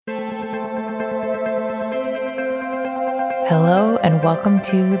Hello and welcome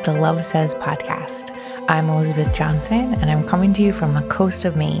to the Love Says podcast. I'm Elizabeth Johnson and I'm coming to you from the coast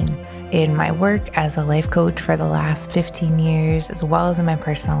of Maine. In my work as a life coach for the last 15 years, as well as in my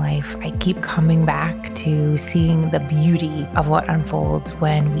personal life, I keep coming back to seeing the beauty of what unfolds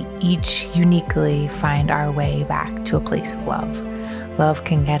when we each uniquely find our way back to a place of love. Love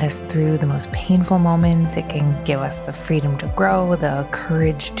can get us through the most painful moments. It can give us the freedom to grow, the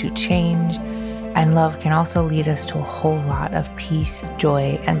courage to change. And love can also lead us to a whole lot of peace,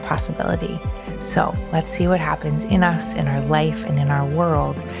 joy, and possibility. So let's see what happens in us, in our life, and in our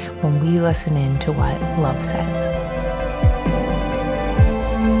world when we listen in to what love says.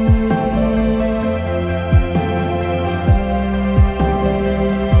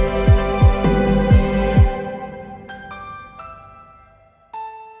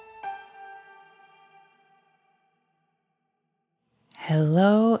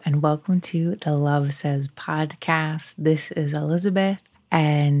 Hello and welcome to the Love Says podcast. This is Elizabeth,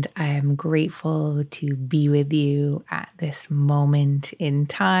 and I am grateful to be with you at this moment in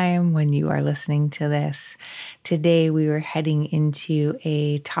time when you are listening to this. Today we are heading into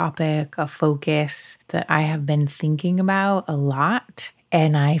a topic, a focus that I have been thinking about a lot.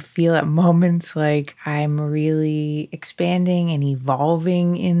 And I feel at moments like I'm really expanding and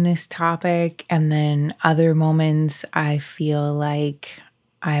evolving in this topic. And then other moments I feel like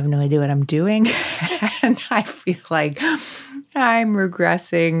I have no idea what I'm doing. And I feel like I'm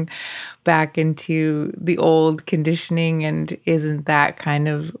regressing back into the old conditioning. And isn't that kind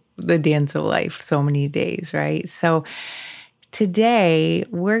of the dance of life so many days, right? So today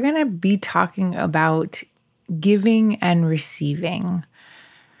we're going to be talking about giving and receiving.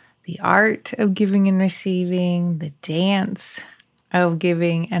 The art of giving and receiving, the dance of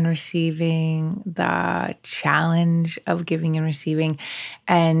giving and receiving, the challenge of giving and receiving.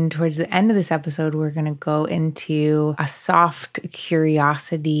 And towards the end of this episode, we're going to go into a soft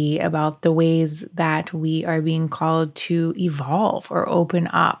curiosity about the ways that we are being called to evolve or open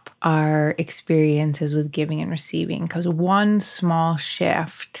up our experiences with giving and receiving. Because one small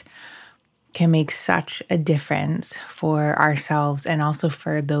shift can make such a difference for ourselves and also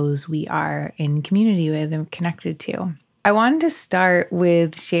for those we are in community with and connected to. I wanted to start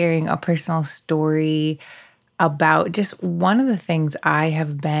with sharing a personal story about just one of the things I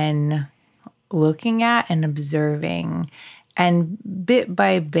have been looking at and observing, and bit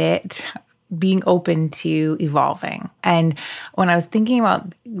by bit being open to evolving. And when I was thinking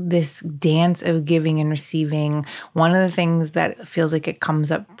about this dance of giving and receiving, one of the things that feels like it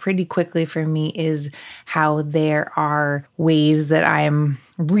comes up pretty quickly for me is how there are ways that I'm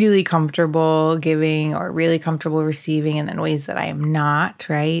really comfortable giving or really comfortable receiving, and then ways that I am not,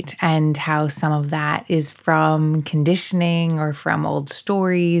 right? And how some of that is from conditioning or from old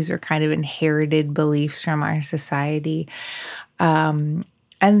stories or kind of inherited beliefs from our society.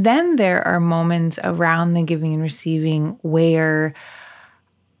 And then there are moments around the giving and receiving where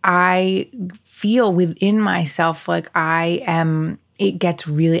I feel within myself like it gets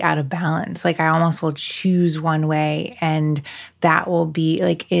really out of balance. Like I almost will choose one way, and that will be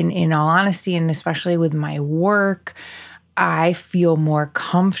like in all honesty, and especially with my work, I feel more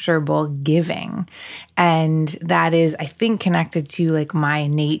comfortable giving. And that is, I think, connected to like my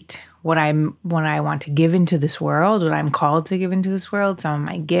innate what I want to give into this world, what I'm called to give into this world, some of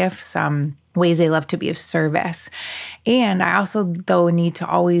my gifts, some ways I love to be of service. And I also, though, need to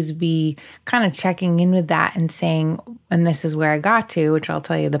always be kind of checking in with that and saying, and this is where I got to, which I'll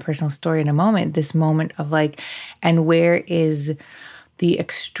tell you the personal story in a moment, this moment of like, and where is the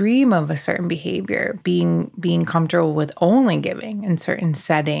extreme of a certain behavior, being comfortable with only giving in certain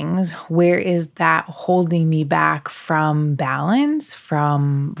settings, where is that holding me back from balance,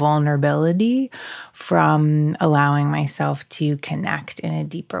 from vulnerability, from allowing myself to connect in a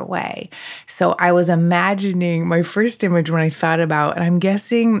deeper way? So I was imagining my first image when I thought about, and I'm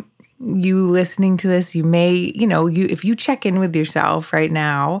guessing you listening to this, you may, if you check in with yourself right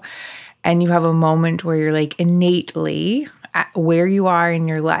now and you have a moment where you're like innately where you are in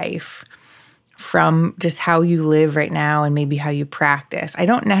your life from just how you live right now and maybe how you practice. I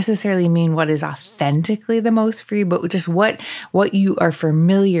don't necessarily mean what is authentically the most for you, but just what you are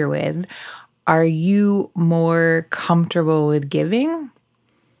familiar with. Are you more comfortable with giving,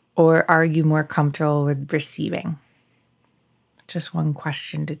 or are you more comfortable with receiving? Just one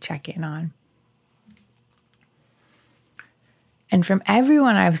question to check in on. And from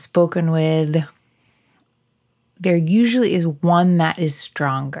everyone I've spoken with, there usually is one that is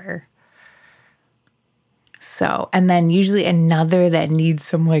stronger. So, and then usually another that needs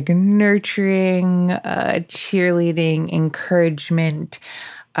some like nurturing, cheerleading, encouragement,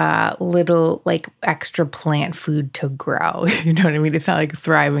 little like extra plant food to grow. You know what I mean? It's not like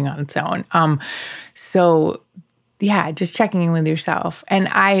thriving on its own. So yeah, just checking in with yourself. And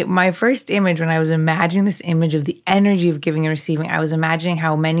my first image when I was imagining this image of the energy of giving and receiving, I was imagining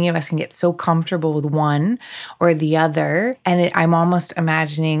how many of us can get so comfortable with one or the other. And I'm almost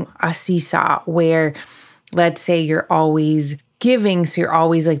imagining a seesaw where, let's say you're always giving, so you're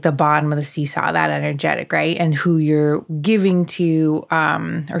always like the bottom of the seesaw, that energetic, right? And who you're giving to,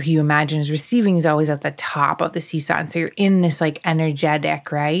 or who you imagine is receiving is always at the top of the seesaw. And so you're in this like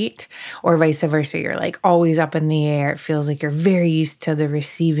energetic, right? Or vice versa. You're like always up in the air. It feels like you're very used to the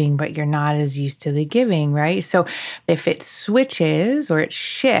receiving, but you're not as used to the giving, right? So if it switches or it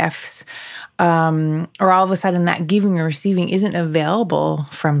shifts, or all of a sudden that giving or receiving isn't available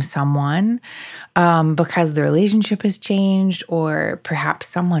from someone, because the relationship has changed, or perhaps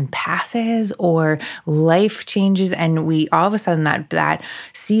someone passes, or life changes, and we all of a sudden that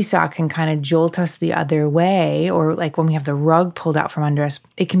seesaw can kind of jolt us the other way, or like when we have the rug pulled out from under us,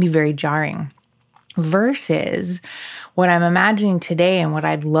 it can be very jarring. Versus what I'm imagining today, and what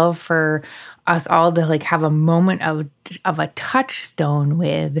I'd love for us all to like have a moment of a touchstone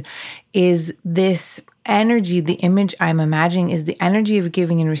with, is this energy. The image I'm imagining is the energy of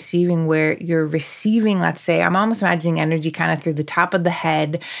giving and receiving, where you're receiving, let's say, I'm almost imagining energy kind of through the top of the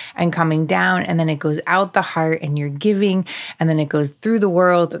head and coming down, and then it goes out the heart and you're giving, and then it goes through the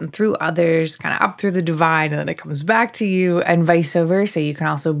world and through others, kind of up through the divine, and then it comes back to you, and vice versa. You can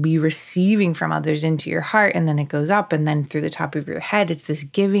also be receiving from others into your heart, and then it goes up, and then through the top of your head, it's this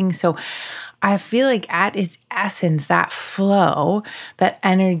giving. So I feel like at its essence, that flow, that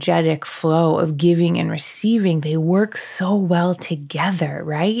energetic flow of giving and receiving, they work so well together,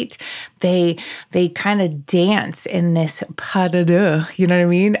 right? They kind of dance in this pas-de-deux, you know what I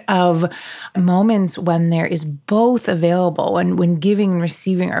mean, of moments when there is both available. When giving and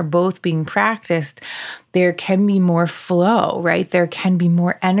receiving are both being practiced, there can be more flow, right? There can be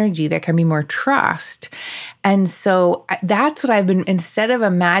more energy. There can be more trust. And so that's what I've been, instead of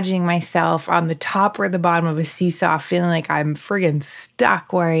imagining myself on the top or the bottom of a seesaw, feeling like I'm friggin'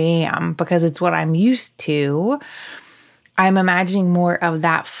 stuck where I am because it's what I'm used to, I'm imagining more of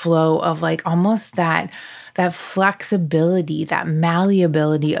that flow of like almost that flexibility, that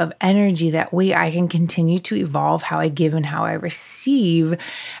malleability of energy, that way I can continue to evolve how I give and how I receive.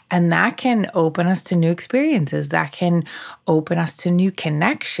 And that can open us to new experiences. That can open us to new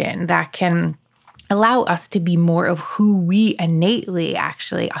connection. That can allow us to be more of who we innately,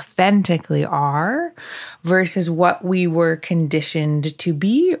 actually, authentically are, versus what we were conditioned to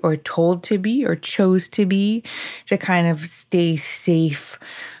be or told to be or chose to be, to kind of stay safe,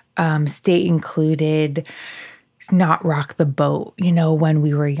 stay included, not rock the boat, when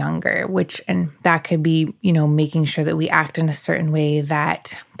we were younger, and that could be, making sure that we act in a certain way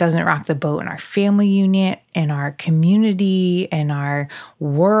that doesn't rock the boat in our family unit, in our community, in our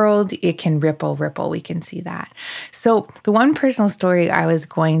world. It can ripple. We can see that. So the one personal story I was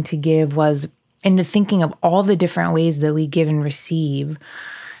going to give was into thinking of all the different ways that we give and receive.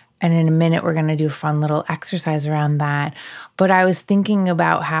 And in a minute, we're going to do a fun little exercise around that. But I was thinking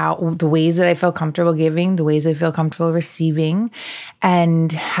about how the ways that I feel comfortable giving, the ways I feel comfortable receiving,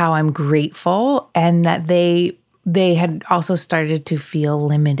 and how I'm grateful, and that they had also started to feel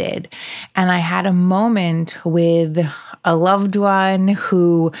limited. And I had a moment with a loved one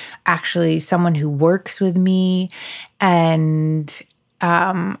who actually, someone who works with me, and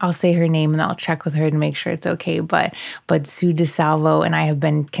I'll say her name and I'll check with her to make sure it's okay. But Sue DeSalvo and I have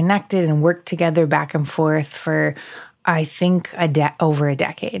been connected and worked together back and forth for, I think, over a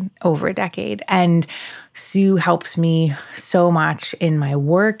decade. And Sue helps me so much in my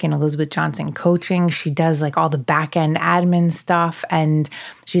work in Elizabeth Johnson coaching. She does like all the back end admin stuff, and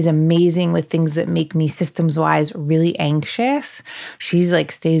she's amazing with things that make me systems wise really anxious. She's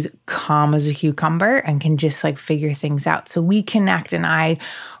like stays calm as a cucumber and can just like figure things out. So we connect, and I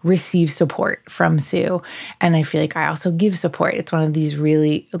receive support from Sue. And I feel like I also give support. It's one of these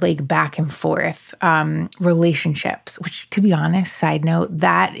really like back and forth relationships, which, to be honest, side note,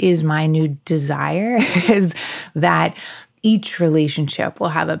 that is my new desire, is that each relationship will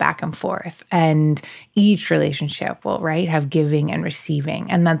have a back and forth, and each relationship will, have giving and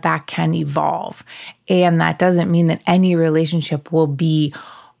receiving, and that can evolve. And that doesn't mean that any relationship will be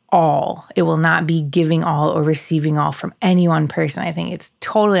all. It will not be giving all or receiving all from any one person. I think it's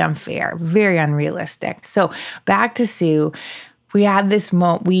totally unfair, very unrealistic. So back to Sue. We had this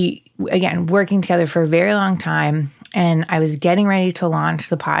again, working together for a very long time, and I was getting ready to launch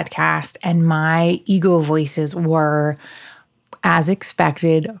the podcast, and my ego voices were as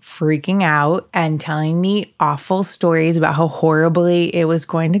expected, freaking out and telling me awful stories about how horribly it was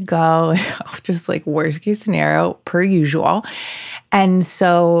going to go, just like worst case scenario per usual. And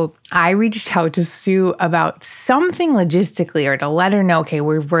so I reached out to Sue about something logistically, or to let her know, okay,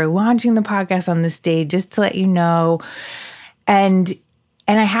 we're launching the podcast on this day, just to let you know. And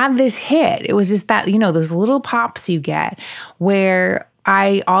I had this hit. It was just that, those little pops you get where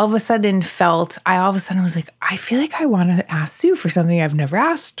I all of a sudden was like, I feel like I want to ask Sue for something I've never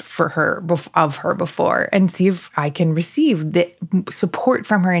asked of her before, and see if I can receive the support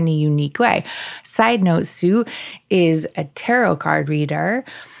from her in a unique way. Side note, Sue is a tarot card reader,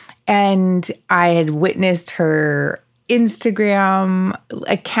 and I had witnessed her Instagram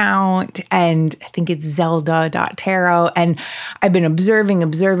account, and I think it's zelda.tarot. And I've been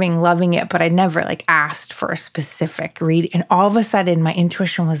observing, loving it, but I never asked for a specific read. And all of a sudden my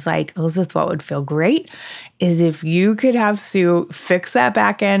intuition was like, Elizabeth, what would feel great is if you could have Sue fix that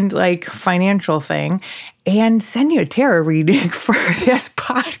back end financial thing and send you a tarot reading for this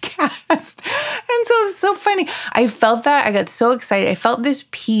podcast. And so it's so funny. I felt that. I got so excited. I felt this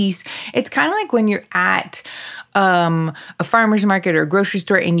peace. It's kind of like when you're at a farmer's market or a grocery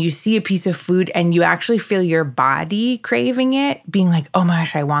store and you see a piece of food and you actually feel your body craving it, being like, oh my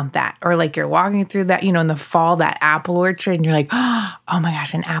gosh, I want that. Or you're walking through that, in the fall, that apple orchard, and you're like, oh my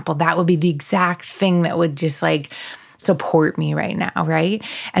gosh, an apple. That would be the exact thing that would just support me right now, right?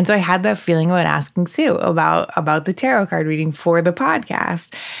 And so I had that feeling about asking Sue about the tarot card reading for the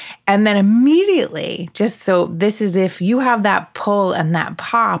podcast. And then immediately, this is if you have that pull and that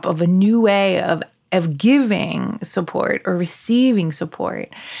pop of a new way of giving support or receiving support.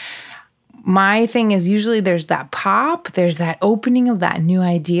 My thing is usually there's that pop, there's that opening of that new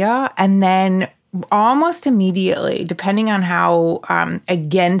idea, and then almost immediately, depending on how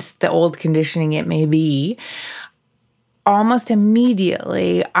against the old conditioning it may be, almost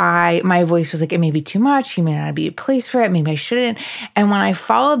immediately my voice was like, it may be too much, you may not be a place for it, maybe I shouldn't. And when I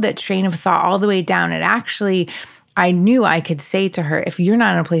followed that train of thought all the way down, I knew I could say to her, if you're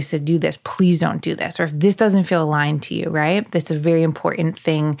not in a place to do this, please don't do this. Or if this doesn't feel aligned to you, right? That's a very important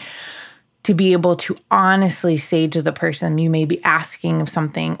thing to be able to honestly say to the person you may be asking of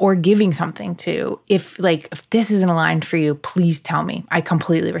something or giving something to. If this isn't aligned for you, please tell me. I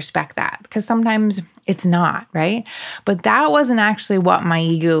completely respect that, because sometimes it's not, right? But that wasn't actually what my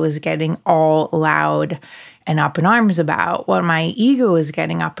ego was getting all loud and up in arms about. What my ego was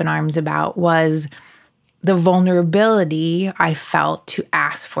getting up in arms about was the vulnerability I felt to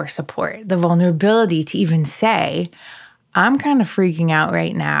ask for support, the vulnerability to even say, I'm kind of freaking out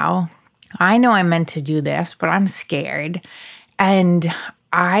right now. I know I'm meant to do this, but I'm scared. And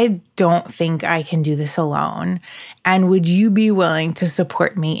I don't think I can do this alone. And would you be willing to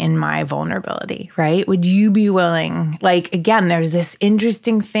support me in my vulnerability, right? Would you be willing? Again, there's this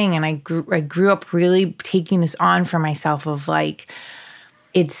interesting thing, and I grew up really taking this on for myself of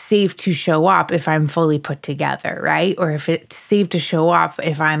it's safe to show up if I'm fully put together, right? Or if it's safe to show up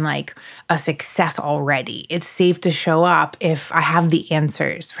if I'm a success already. It's safe to show up if I have the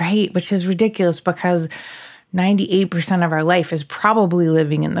answers, right? Which is ridiculous, because 98% of our life is probably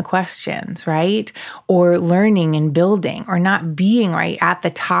living in the questions, right? Or learning and building, or not being right at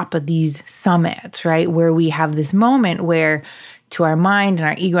the top of these summits, right? Where we have this moment where to our mind and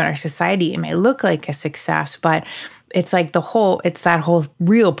our ego and our society, it may look like a success, but it's it's that whole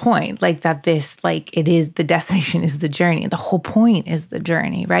real point, it is the destination is the journey. The whole point is the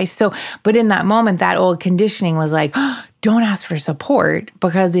journey, right? So, but in that moment, that old conditioning was don't ask for support,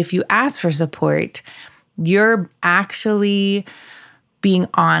 because if you ask for support, you're actually being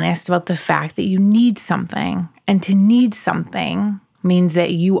honest about the fact that you need something. And to need something means that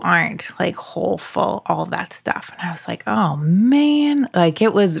you aren't whole, full, all that stuff. And I was like, oh man,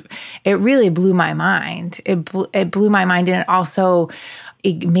 it really blew my mind. It blew my mind. And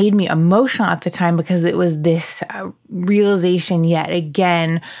it made me emotional at the time, because it was this realization yet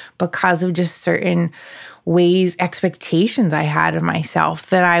again, because of just certain ways, expectations I had of myself,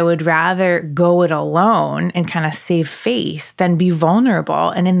 that I would rather go it alone and kind of save face than be vulnerable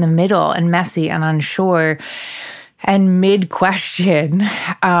and in the middle and messy and unsure and mid-question,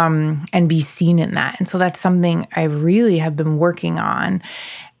 and be seen in that. And so that's something I really have been working on.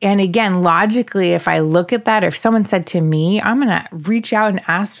 And again, logically, if I look at that, or if someone said to me, I'm going to reach out and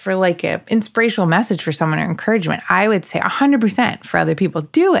ask for an inspirational message for someone or encouragement, I would say 100% for other people,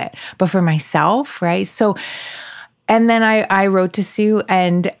 do it. But for myself, right? So, and then I wrote to Sue,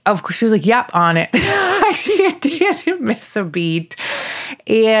 and of course she was like, yep, on it. She didn't miss a beat.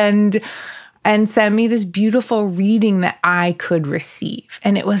 And sent me this beautiful reading that I could receive.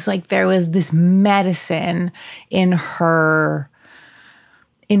 And it was there was this medicine in her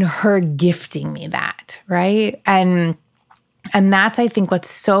in her gifting me that, right? And that's, I think,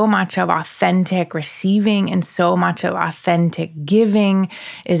 what's so much of authentic receiving and so much of authentic giving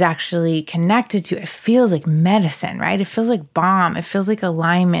is actually connected to. It feels like medicine, right? It feels like balm. It feels like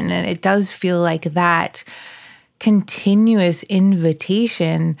alignment. And it does feel like that continuous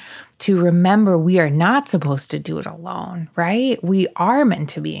invitation to remember we are not supposed to do it alone, right? We are meant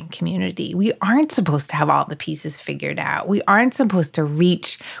to be in community. We aren't supposed to have all the pieces figured out. We aren't supposed to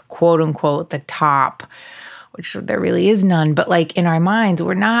reach, quote unquote, the top, which there really is none. But like in our minds,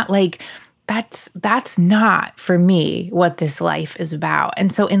 we're not like, that's not for me what this life is about.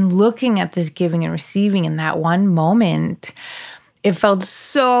 And so in looking at this giving and receiving in that one moment, it felt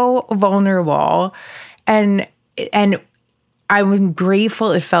so vulnerable. And I'm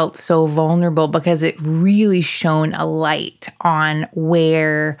grateful it felt so vulnerable because it really shone a light on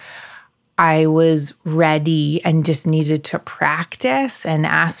where I was ready and just needed to practice and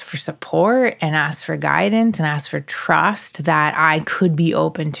ask for support and ask for guidance and ask for trust that I could be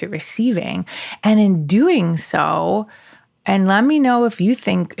open to receiving. And in doing so, and let me know if you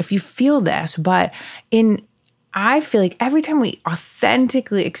feel this, but I feel like every time we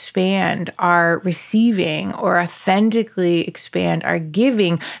authentically expand our receiving or authentically expand our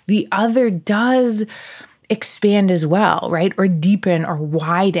giving, the other does expand as well, right? Or deepen or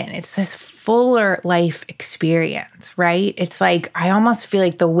widen. It's this fuller life experience, right? It's like, I almost feel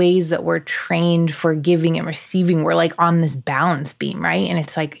like the ways that we're trained for giving and receiving, we're like on this balance beam, right? And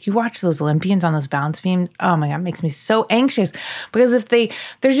it's like, you watch those Olympians on those balance beams, oh my God, it makes me so anxious because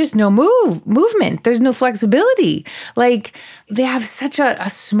there's just no movement, there's no flexibility. Like they have such a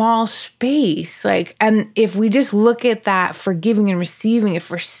small space. Like, and if we just look at that for giving and receiving,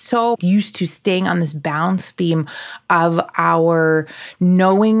 if we're so used to staying on this balance beam of our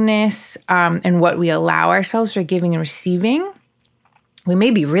knowingness, and what we allow ourselves for giving and receiving, we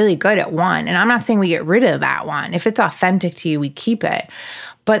may be really good at one. And I'm not saying we get rid of that one. If it's authentic to you, we keep it.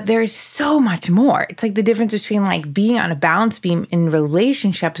 But there's so much more. It's like the difference between like being on a balance beam in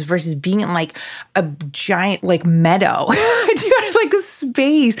relationships versus being in like a giant like meadow. You got like a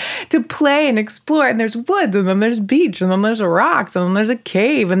space to play and explore. And there's woods, and then there's beach, and then there's rocks, and then there's a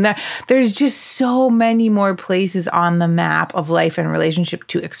cave. And there's just so many more places on the map of life and relationship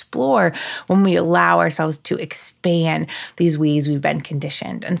to explore when we allow ourselves to expand these ways we've been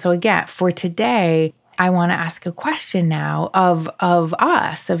conditioned. And so again, for today, I want to ask a question now of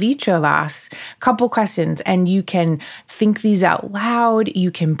us, of each of us, a couple questions, and you can think these out loud.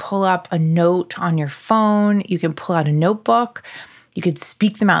 You can pull up a note on your phone. You can pull out a notebook. You could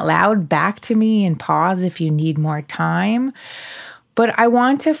speak them out loud back to me and pause if you need more time. But I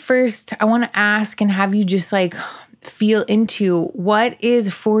want to ask and have you just like feel into what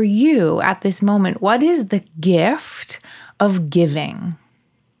is for you at this moment. What is the gift of giving?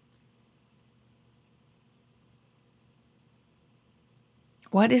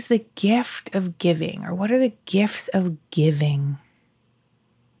 What is the gift of giving, or what are the gifts of giving?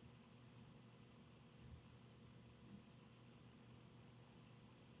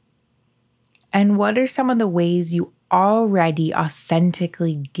 And what are some of the ways you already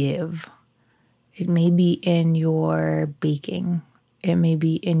authentically give? It may be in your baking. It may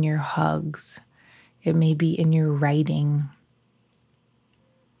be in your hugs. It may be in your writing.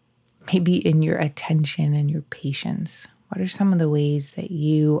 Maybe in your attention and your patience. What are some of the ways that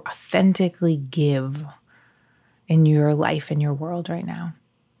you authentically give in your life, in your world right now?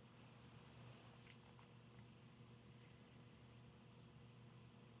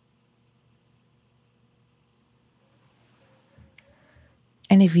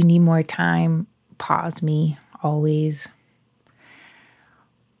 And if you need more time, pause me always.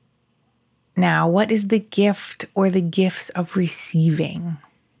 Now, what is the gift or the gifts of receiving?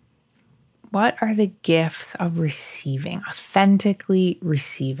 What are the gifts of receiving, authentically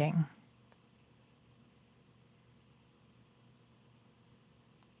receiving?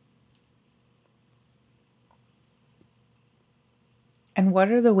 And what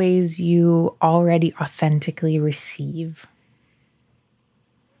are the ways you already authentically receive?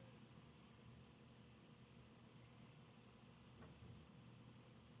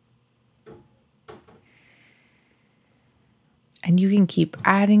 And you can keep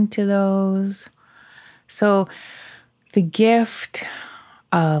adding to those. So the gift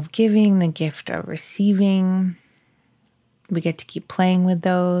of giving, the gift of receiving, we get to keep playing with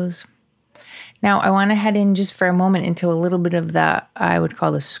those. Now, I want to head in just for a moment into a little bit of the, I would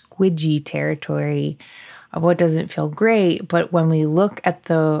call the squidgy territory of what doesn't feel great. But when we look at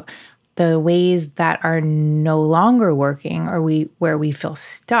the ways that are no longer working, or where we feel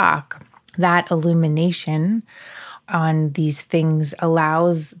stuck, that illumination on these things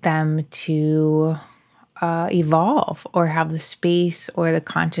allows them to evolve or have the space or the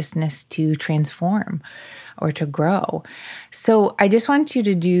consciousness to transform or to grow. So I just want you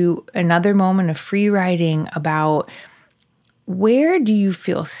to do another moment of free writing about where do you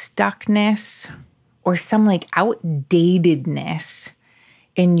feel stuckness or some like outdatedness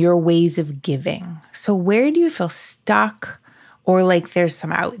in your ways of giving. So where do you feel stuck or like there's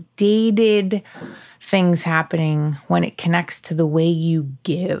some outdated things happening when it connects to the way you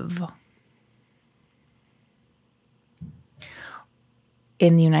give?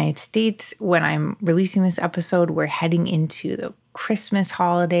 In the United States, when I'm releasing this episode, we're heading into the Christmas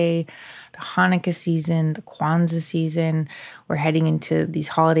holiday, the Hanukkah season, the Kwanzaa season. We're heading into these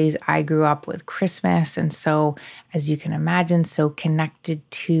holidays. I grew up with Christmas. And so, as you can imagine, so connected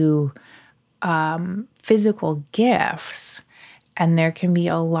to physical gifts. And there can be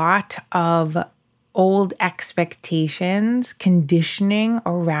a lot of old expectations, conditioning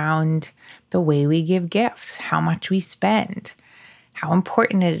around the way we give gifts, how much we spend, how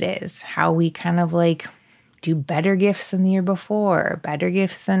important it is, how we kind of like do better gifts than the year before, better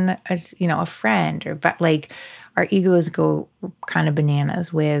gifts than a friend, but like our egos go kind of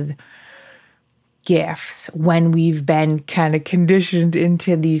bananas with gifts when we've been kind of conditioned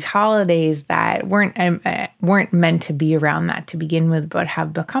into these holidays that weren't meant to be around that to begin with, but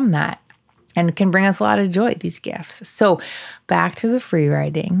have become that and can bring us a lot of joy, these gifts. So back to the free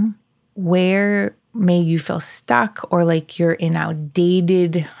writing, where may you feel stuck or like you're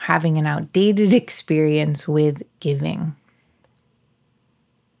having an outdated experience with giving.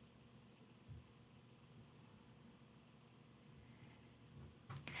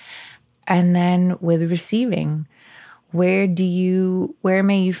 And then with receiving, where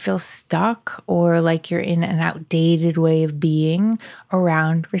may you feel stuck or like you're in an outdated way of being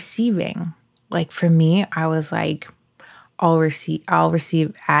around receiving? Like for me, I was like, I'll receive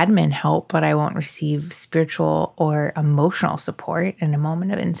admin help, but I won't receive spiritual or emotional support in a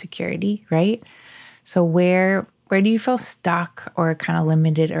moment of insecurity, right? So where do you feel stuck or kind of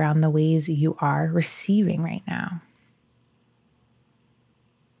limited around the ways you are receiving right now?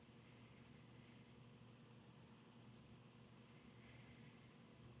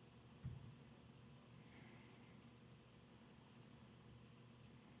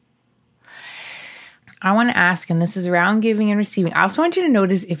 I want to ask, and this is around giving and receiving. I also want you to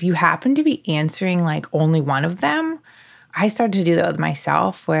notice if you happen to be answering like only one of them. I started to do that with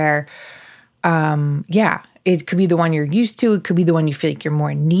myself where, it could be the one you're used to. It could be the one you feel like you're more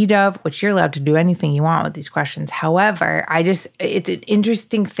in need of, which you're allowed to do anything you want with these questions. However, it's an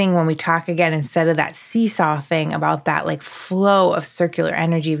interesting thing when we talk again, instead of that seesaw thing about that like flow of circular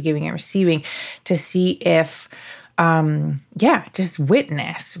energy of giving and receiving, to see if just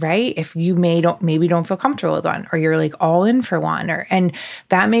witness, right? If you maybe don't feel comfortable with one, or you're like all in for one, and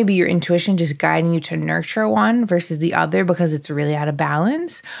that may be your intuition just guiding you to nurture one versus the other because it's really out of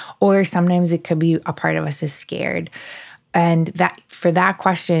balance, or sometimes it could be a part of us is scared. And that for that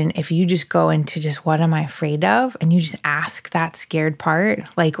question, if you just go into just what am I afraid of, and you just ask that scared part,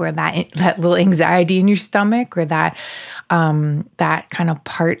 like where that little anxiety in your stomach, or that kind of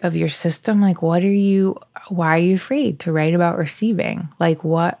part of your system, like why are you afraid to write about receiving? Like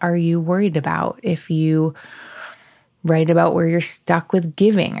what are you worried about if you write about where you're stuck with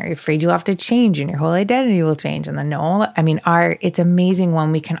giving? Are you afraid you'll have to change and your whole identity will change? And it's amazing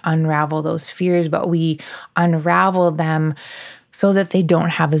when we can unravel those fears, but we unravel them so that they don't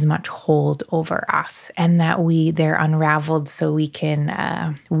have as much hold over us, and that they're unraveled so we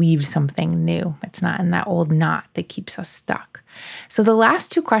can weave something new. It's not in that old knot that keeps us stuck. So the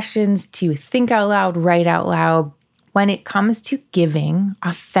last two questions to think out loud, write out loud, when it comes to giving,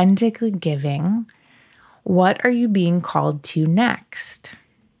 authentically giving, what are you being called to next?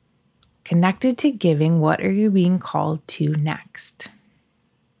 Connected to giving, what are you being called to next?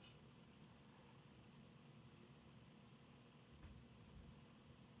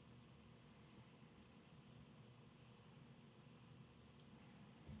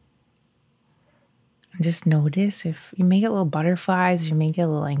 Just notice if you may get little butterflies, you may get a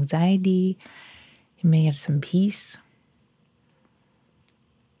little anxiety, you may get some peace.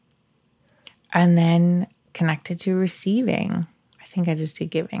 And then connected to receiving. I think I just did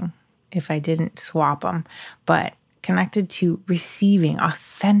giving if I didn't swap them, but connected to receiving,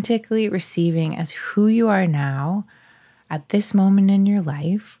 authentically receiving as who you are now at this moment in your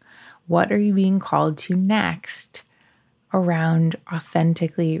life. What are you being called to next around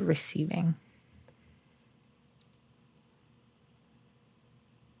authentically receiving?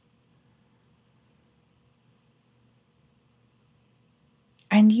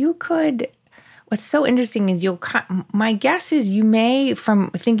 And you could, what's so interesting is my guess is you may, from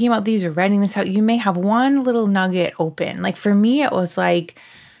thinking about these or writing this out, you may have one little nugget open. Like for me, it was like,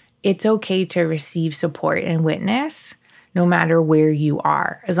 it's okay to receive support and witness no matter where you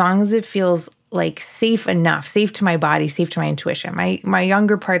are, as long as it feels like safe enough, safe to my body, safe to my intuition. My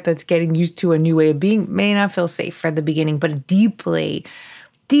younger part that's getting used to a new way of being may not feel safe for the beginning, but deeply,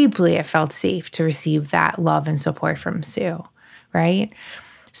 deeply it felt safe to receive that love and support from Sue, right?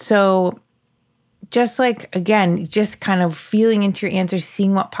 So just like, again, just kind of feeling into your answers,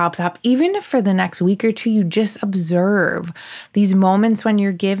 seeing what pops up, even if for the next week or two, you just observe these moments when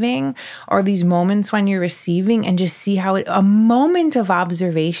you're giving or these moments when you're receiving and just see how a moment of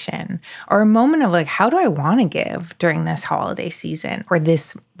observation or a moment of like, how do I want to give during this holiday season or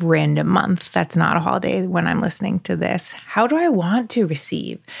this random month? That's not a holiday when I'm listening to this. How do I want to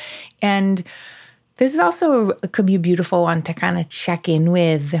receive? And this is also could be a beautiful one to kind of check in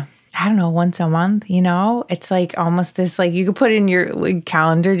with, I don't know, once a month, It's like almost this, like you could put in your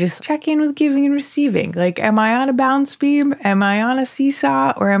calendar, just check in with giving and receiving. Like, am I on a balance beam? Am I on a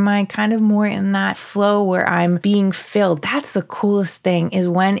seesaw? Or am I kind of more in that flow where I'm being filled? That's the coolest thing, is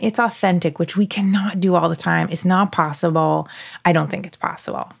when it's authentic, which we cannot do all the time. It's not possible. I don't think it's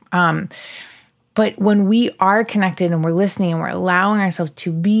possible. But when we are connected and we're listening and we're allowing ourselves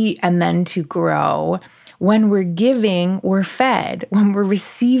to be and then to grow, when we're giving, we're fed. When we're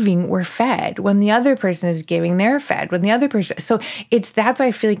receiving, we're fed. When the other person is giving, they're fed. When the other person, so that's why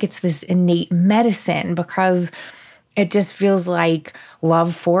I feel like it's this innate medicine, because it just feels like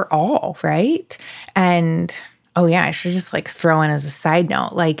love for all, right? And oh yeah, I should just like throw in as a side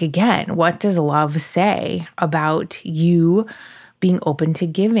note, like again, what does love say about you being open to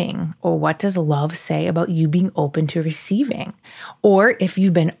giving? Or what does love say about you being open to receiving? Or if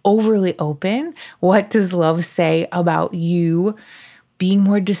you've been overly open, what does love say about you being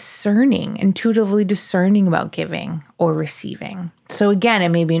more discerning, intuitively discerning about giving or receiving? So again, it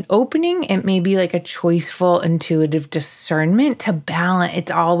may be an opening, it may be like a choiceful, intuitive discernment to balance.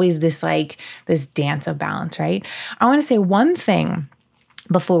 It's always this dance of balance, right? I want to say one thing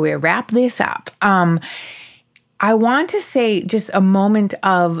before we wrap this up. I want to say just a moment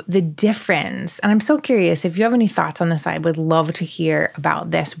of the difference, and I'm so curious if you have any thoughts on this. I would love to hear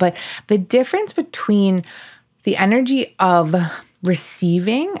about this, but the difference between the energy of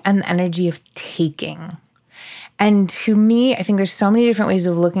receiving and the energy of taking. And to me, I think there's so many different ways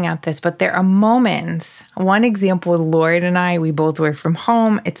of looking at this, but there are moments. One example with Lauren and I, we both work from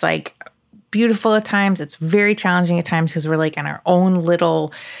home. It's like beautiful at times. It's very challenging at times because we're like in our own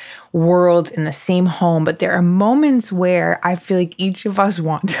little worlds in the same home. But there are moments where I feel like each of us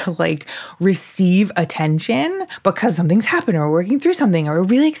want to like receive attention because something's happened or we're working through something or we're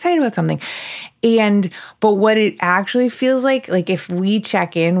really excited about something. But what it actually feels like if we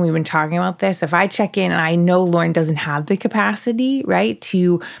check in, we've been talking about this, if I check in and I know Lauren doesn't have the capacity, right,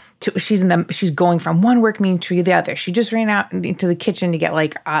 she's going from one work meeting to the other. She just ran out into the kitchen to get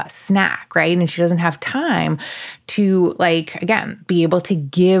like a snack, right? And she doesn't have time to again, be able to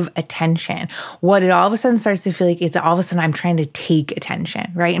give attention. What it all of a sudden starts to feel like is all of a sudden I'm trying to take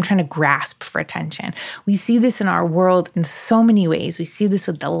attention, right? I'm trying to grasp for attention. We see this in our world in so many ways. We see this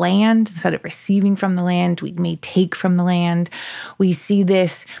with the land. Instead of receiving from the land, we may take from the land. We see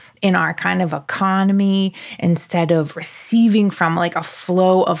this in our kind of economy. Instead of receiving from like a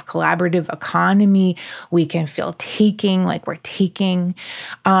flow of collaborative economy, we can feel taking, like we're taking.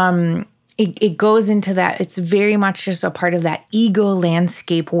 It goes into that. It's very much just a part of that ego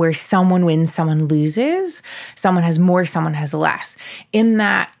landscape where someone wins, someone loses, someone has more, someone has less. In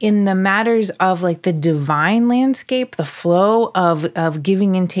the matters of like the divine landscape, the flow of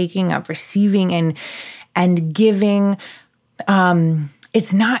giving and taking, of receiving and giving,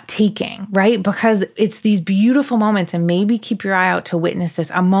 it's not taking, right? Because it's these beautiful moments, and maybe keep your eye out to witness this,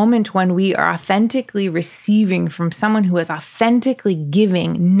 a moment when we are authentically receiving from someone who is authentically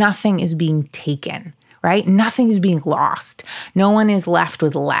giving. Nothing is being taken, right? Nothing is being lost. No one is left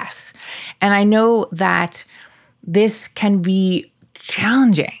with less. And I know that this can be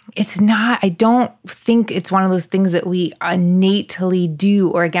challenging. I don't think it's one of those things that we innately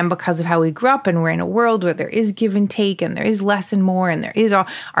do, or again, because of how we grew up and we're in a world where there is give and take and there is less and more and there is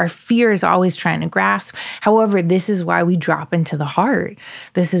our fear is always trying to grasp. However, this is why we drop into the heart.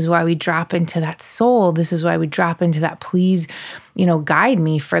 This is why we drop into that soul. This is why we drop into that please, guide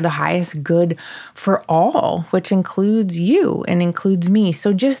me for the highest good for all, which includes you and includes me.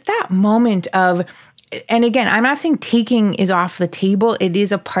 So just that moment of And again, I'm not saying taking is off the table. It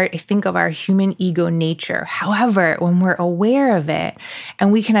is a part, I think, of our human ego nature. However, when we're aware of it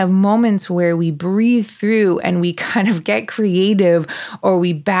and we can have moments where we breathe through and we kind of get creative or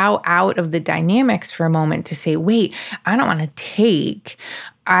we bow out of the dynamics for a moment to say, wait, I don't want to take.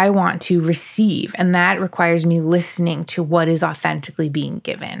 I want to receive. And that requires me listening to what is authentically being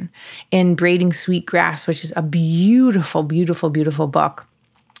given. In Braiding Sweetgrass, which is a beautiful, beautiful, beautiful book,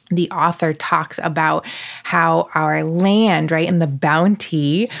 the author talks about how our land, right, and the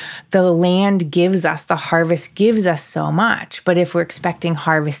bounty, the land gives us, the harvest gives us so much. But if we're expecting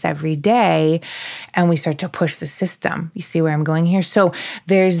harvest every day and we start to push the system, you see where I'm going here? So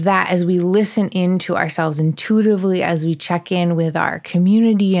there's that as we listen into ourselves intuitively, as we check in with our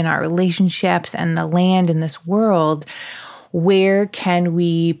community and our relationships and the land in this world, where can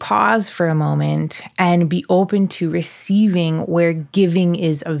we pause for a moment and be open to receiving where giving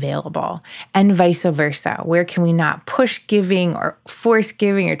is available, and vice versa? Where can we not push giving or force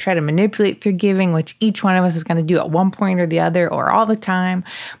giving or try to manipulate through giving, which each one of us is going to do at one point or the other or all the time?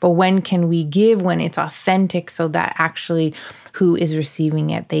 But when can we give when it's authentic so that actually who is receiving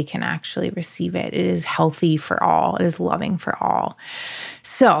it, they can actually receive it? It is healthy for all. It is loving for all.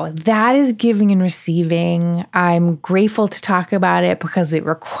 So that is giving and receiving. I'm grateful to talk about it because it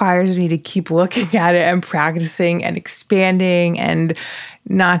requires me to keep looking at it and practicing and expanding and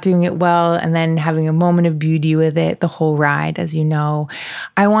not doing it well and then having a moment of beauty with it the whole ride, as you know.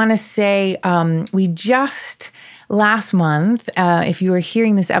 I want to say we just last month, if you were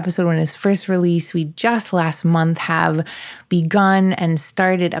hearing this episode when it's first released, we just last month have begun and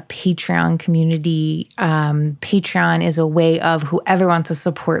started a Patreon community. Patreon is a way of whoever wants to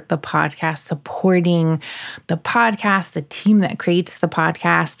support the podcast, supporting the podcast, the team that creates the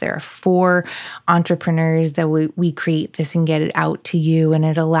podcast. There are 4 entrepreneurs that we create this and get it out to you, and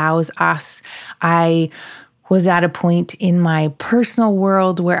it allows us. I was at a point in my personal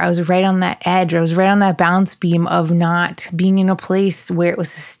world where I was right on that edge. I was right on that balance beam of not being in a place where it was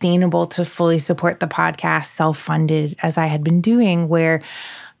sustainable to fully support the podcast, self-funded as I had been doing, where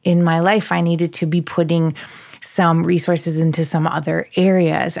in my life I needed to be putting some resources into some other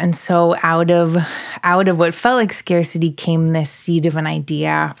areas. And so out of what felt like scarcity came this seed of an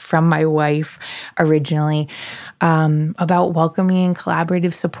idea from my wife originally, about welcoming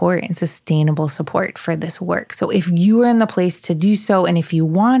collaborative support and sustainable support for this work. So if you are in the place to do so, and if you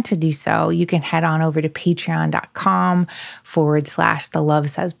want to do so, you can head on over to patreon.com/The Love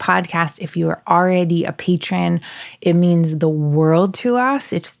Says podcast. If you are already a patron, it means the world to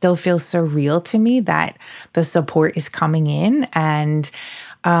us. It still feels surreal to me that the support is coming in, and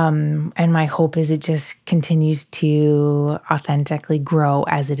my hope is it just continues to authentically grow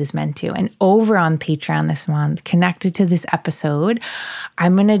as it is meant to. And over on Patreon this month, connected to this episode,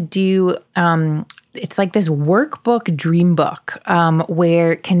 I'm going to do, it's like this workbook, dream book,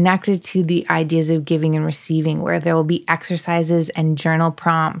 where connected to the ideas of giving and receiving, where there will be exercises and journal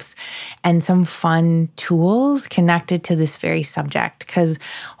prompts and some fun tools connected to this very subject. Because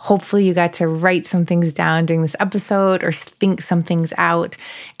hopefully you got to write some things down during this episode or think some things out.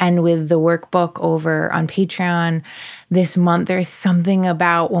 And with the workbook over on Patreon this month, there's something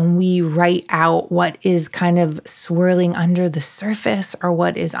about when we write out what is kind of swirling under the surface or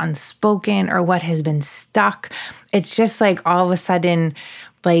what is unspoken or what has been stuck. It's just like all of a sudden,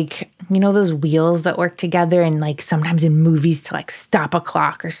 like, you know, those wheels that work together, and like sometimes in movies to like stop a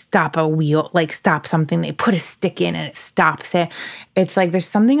clock or stop a wheel, like stop something, they put a stick in and it stops it. It's like there's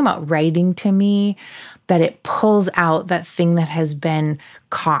something about writing to me that it pulls out that thing that has been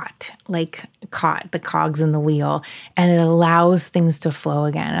caught the cogs in the wheel, and it allows things to flow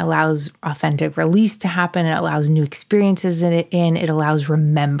again. It allows authentic release to happen. It allows new experiences it allows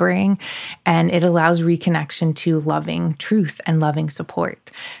remembering, and it allows reconnection to loving truth and loving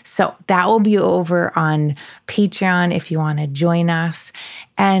support. So that will be over on Patreon if you want to join us.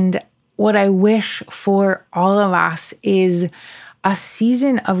 And what I wish for all of us is a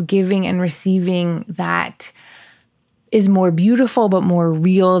season of giving and receiving that is more beautiful but more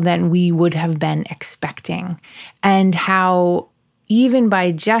real than we would have been expecting. And how even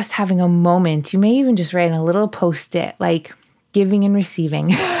by just having a moment, you may even just write in a little post-it like giving and receiving,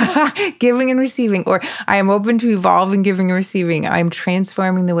 giving and receiving, or I am open to evolving, giving and receiving. I'm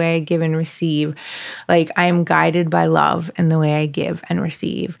transforming the way I give and receive. Like I am guided by love in the way I give and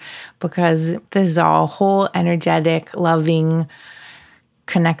receive, because this is all whole, energetic, loving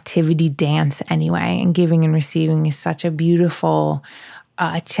connectivity dance anyway. And giving and receiving is such a beautiful,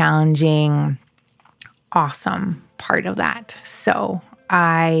 challenging, awesome part of that. So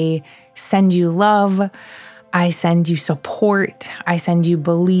I send you love. I send you support. I send you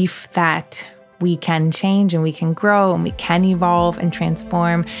belief that we can change and we can grow and we can evolve and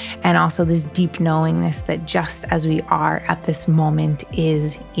transform. And also this deep knowingness that just as we are at this moment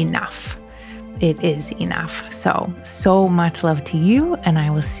is enough. It is enough. So much love to you, and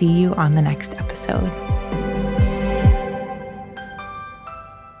I will see you on the next episode.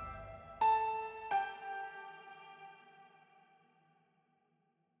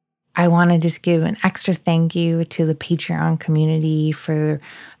 I want to just give an extra thank you to the Patreon community for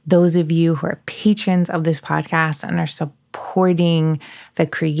those of you who are patrons of this podcast and are supporting the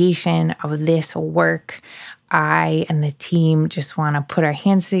creation of this work. I and the team just want to put our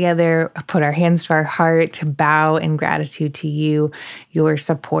hands together, put our hands to our heart, to bow in gratitude to you. Your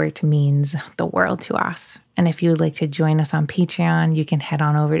support means the world to us. And if you would like to join us on Patreon, you can head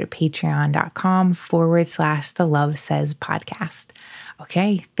on over to patreon.com/the Love Says podcast.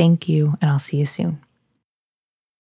 Okay, thank you, and I'll see you soon.